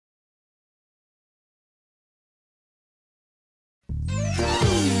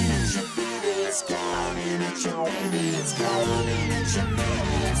calling at your baby, it's calling at your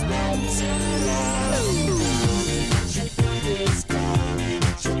baby, it's back to love. It's calling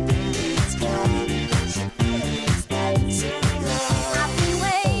at your baby, it's calling at your baby, it's back to love. I've been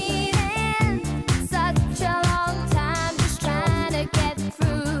waiting such a long time, just trying to get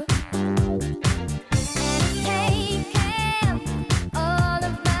through. And it's taken all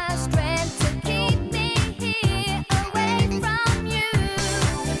of my strength to keep me here away from you.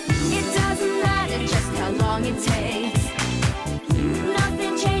 It doesn't matter just how long it takes.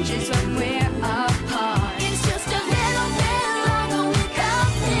 Nothing changes when we're apart. It's just a little bit longer, we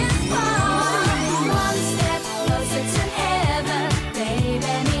come this far. One step closer to heaven,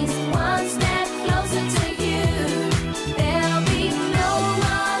 baby, means one step closer to you. There'll be no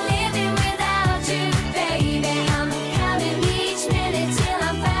more living without you, baby. I'm counting each minute till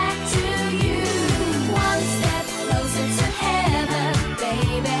I'm back to you. One step closer to heaven,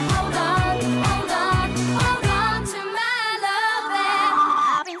 baby. Hold on, hold on, hold on to my love.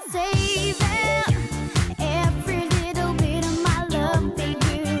 I've been saving every little bit of my love for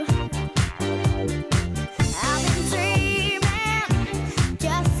you. I've been dreaming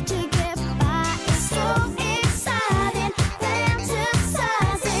just to get by. It's so exciting,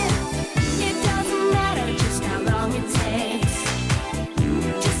 fantasizing. It doesn't matter just how long it takes,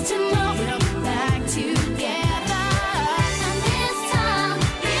 just to know we'll be back together. And this time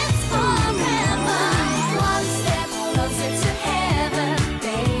it's forever. One step closer to heaven,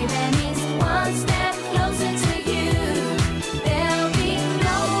 baby, means one step closer to you. There'll be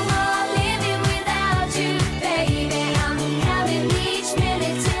no more living without you, baby. I'm counting each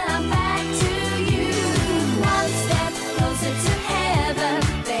minute till I'm back to you. One step closer to heaven,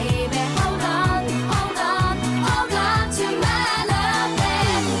 baby. Hold on, hold on, hold on to my love.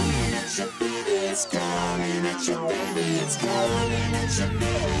 It's calling at your baby, it's calling at your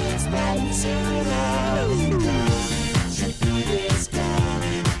baby, it's back to love. It's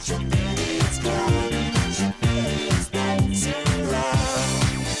calling at your baby, it's calling at your baby, it's back to love.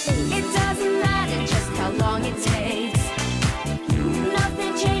 It doesn't matter just how long it takes.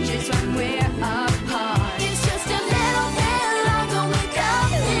 Nothing changes when we're apart. It's just a little bit longer, we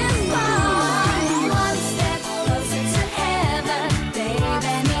come this far. One step closer to heaven,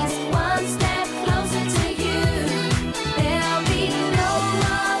 baby, means one step closer to you. There'll be no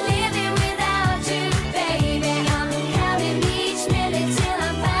more living without you, baby. I'm counting each minute till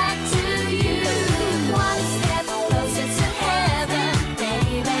I'm back to you. One step closer to heaven,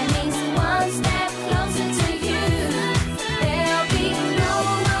 baby, means one step closer to you. There'll be no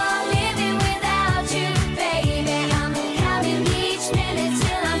more living without you, baby. I'm counting each minute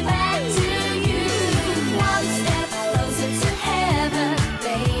till I'm back to you. One step closer to heaven,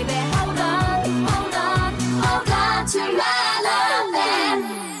 baby. Hold on, hold on, hold on to my loving.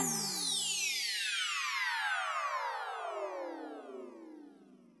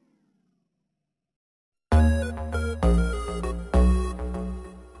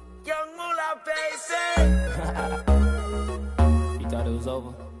 Young Moolah, baby. You thought it was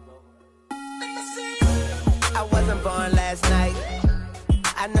over? I wasn't born last night.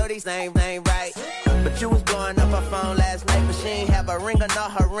 I know these names ain't right, but you was blowing up her phone last night, but she ain't have a ring or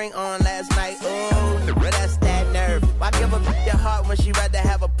not her ring on last night. Ooh, that's that nerve. Why give a bitch your heart when she rather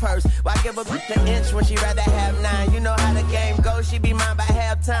have a purse? Why give a bitch an inch when she rather have 9? You know how the game goes. She be mine by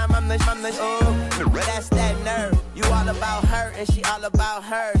halftime. I'm the ooh, that's that nerve. You all about her and she all about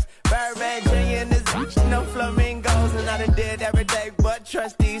hers. Birdman Jr. and this bitch, no flamingos, and I done did every day but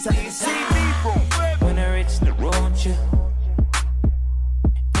trust these. See me from When I reach the road, you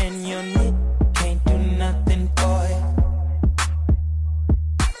and your knit can't do nothing for you.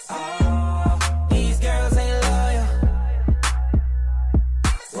 These girls ain't loyal.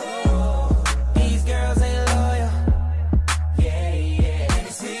 Whoa, these girls ain't loyal. Yeah, yeah. Let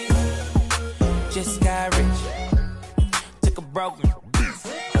me see. Just got rich, took a broken.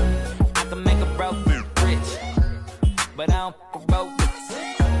 I can make a broken rich, but I don't fuck a broke.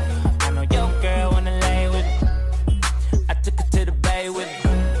 I know your girl wanna lay with me. I took her to the bay with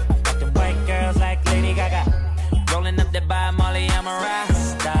me. Got them white girls like Lady Gaga, rolling up that by Molly, I'm a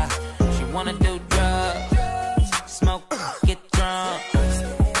rasta. She wanna do drugs, smoke, get drunk.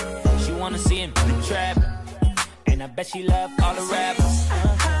 She wanna see him in the trap, and I bet she love all the rappers.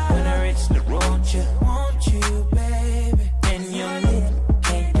 When I reach the road, you want you, baby, and your lip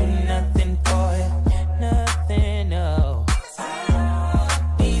can't do nothing for you, nothing, no.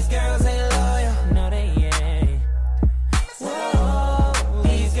 These girls ain't loyal, no they ain't. Whoa,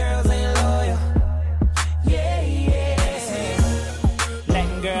 these girls ain't loyal. Yeah, yeah.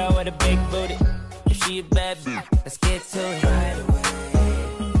 Latin girl with a big booty, if she a bad bitch, let's get to it right away.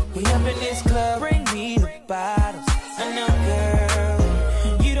 We up in this club, bring me the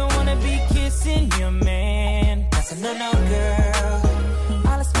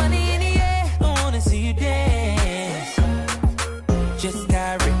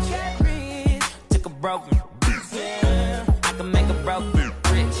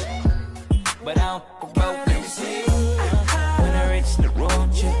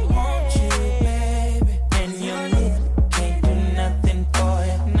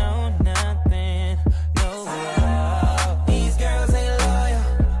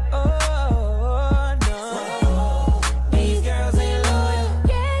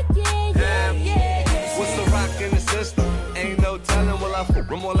I f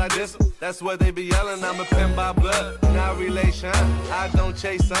more like this. That's what they be yelling. I'm a pimp by blood, not relation. I don't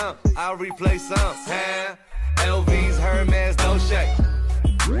chase some, I replace some. Huh? LVs, Hermes, no shake.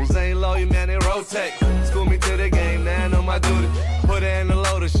 Rules ain't loyal, man, they rotate. School me to the game, now I know my duty. Put her in the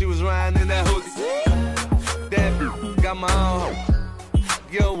loader, she was riding in that hoodie. That got my own hoe.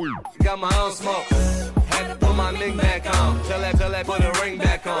 Yo, got my own smoke. Had to put my link back on. Tell that, put a ring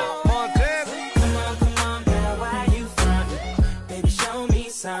back on. Come on, girl, why you frontin'? Baby, show me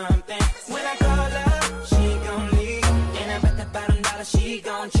something. When I call her, she gon' leave. And I bet that bottom dollar she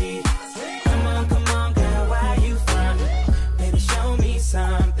gon' cheat. Come on, girl, why you frontin'? Baby, show me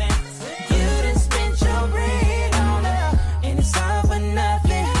something. You done spent your bread on her, and it's all for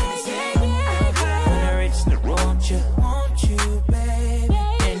nothing. When I reach the won't you, baby?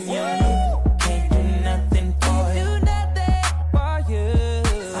 And you can't do nothing for you.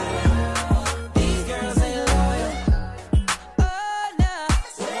 These girls ain't loyal. Oh no.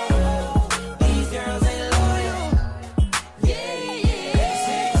 These girls ain't loyal. Yeah.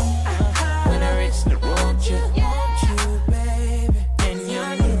 When I reach the won't you, baby? And you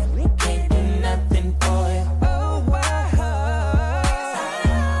can't do nothing for you. Oh wow.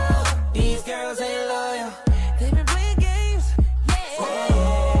 These girls ain't loyal. They been playing games.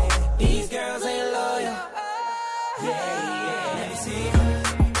 Yeah. These girls ain't loyal. Yeah. Let me see.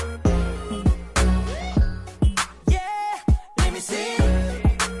 Yeah. Let me see.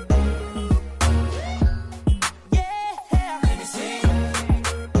 Yeah. Let me see.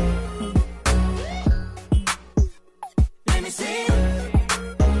 Let me see.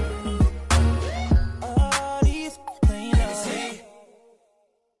 All these playing. Let me see.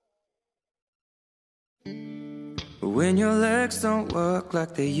 When your legs don't work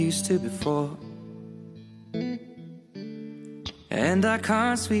like they used to before, and I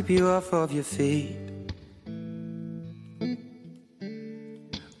can't sweep you off of your feet,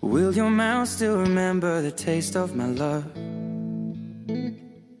 will your mouth still remember the taste of my love?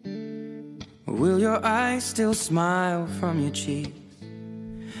 Will your eyes still smile from your cheeks?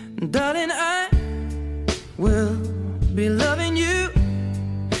 Darling, I will be loving you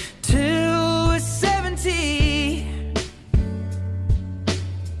till we're 70.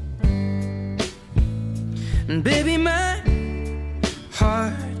 And baby, my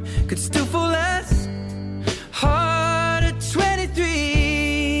heart could still fall as hard at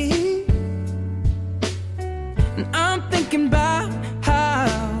 23. And I'm thinking about how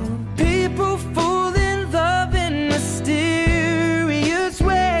people fall in love in mysterious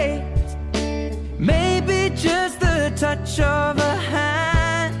ways. Maybe just the touch of a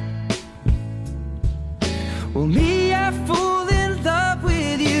hand. Well, me, I fall in love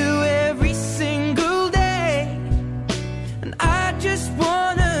with you every single day, and I just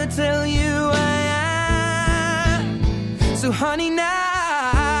wanna tell you I am. So honey,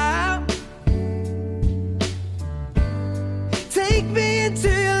 now take me into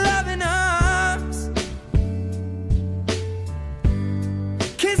your loving arms.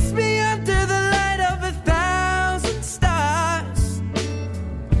 Kiss me under the light of 1,000 stars.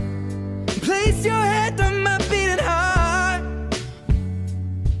 Place your head on my beating heart.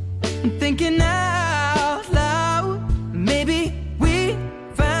 I'm thinking out loud, maybe we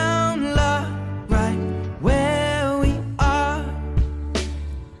found love right where we are.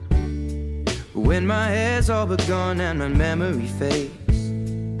 When my hair's all but gone and my memory fades,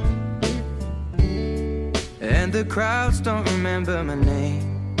 and the crowds don't remember my name,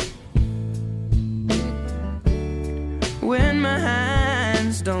 when my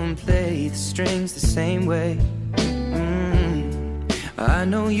hands don't play the strings the same way, I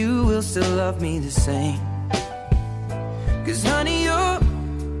know you will still love me the same. 'Cause honey, your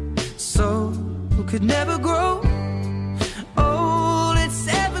soul could never grow old, it's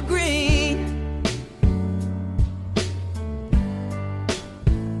evergreen.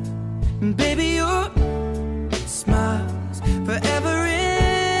 And baby, your smile's forever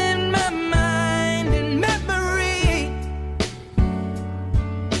in my mind and memory.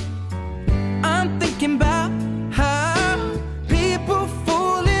 I'm thinking about how people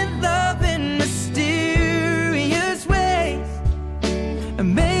fall in love in mysterious ways, and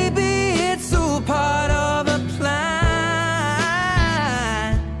maybe it's all part of a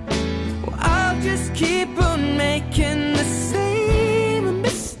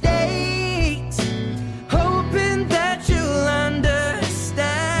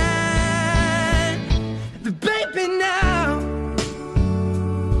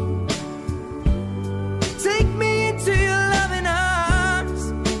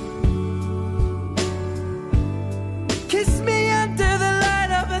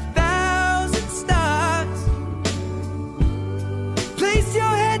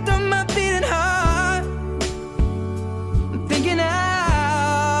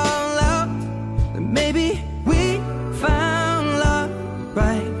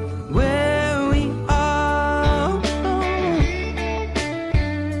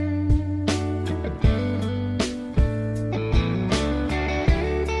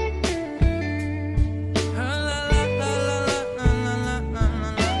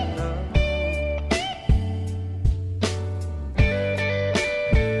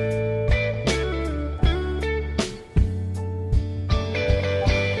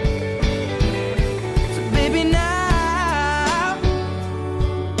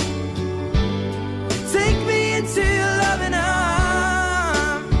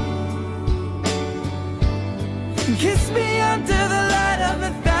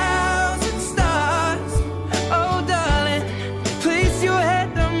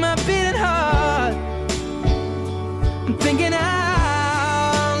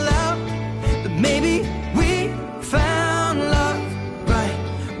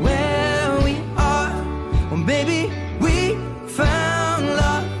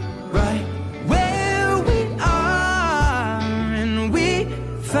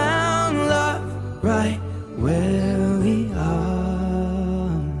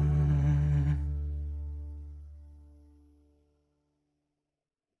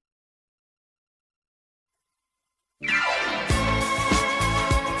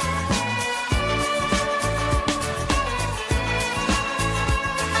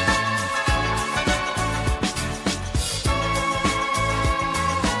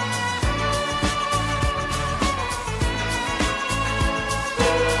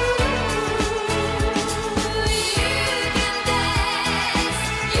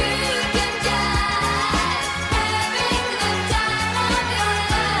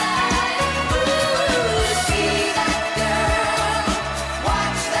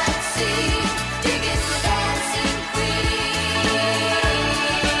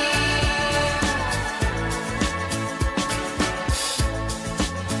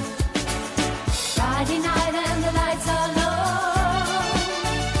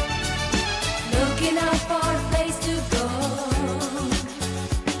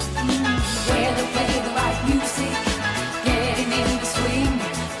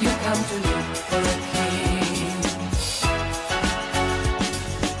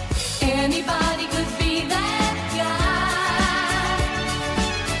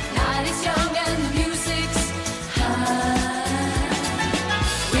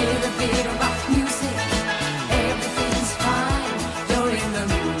bit about you.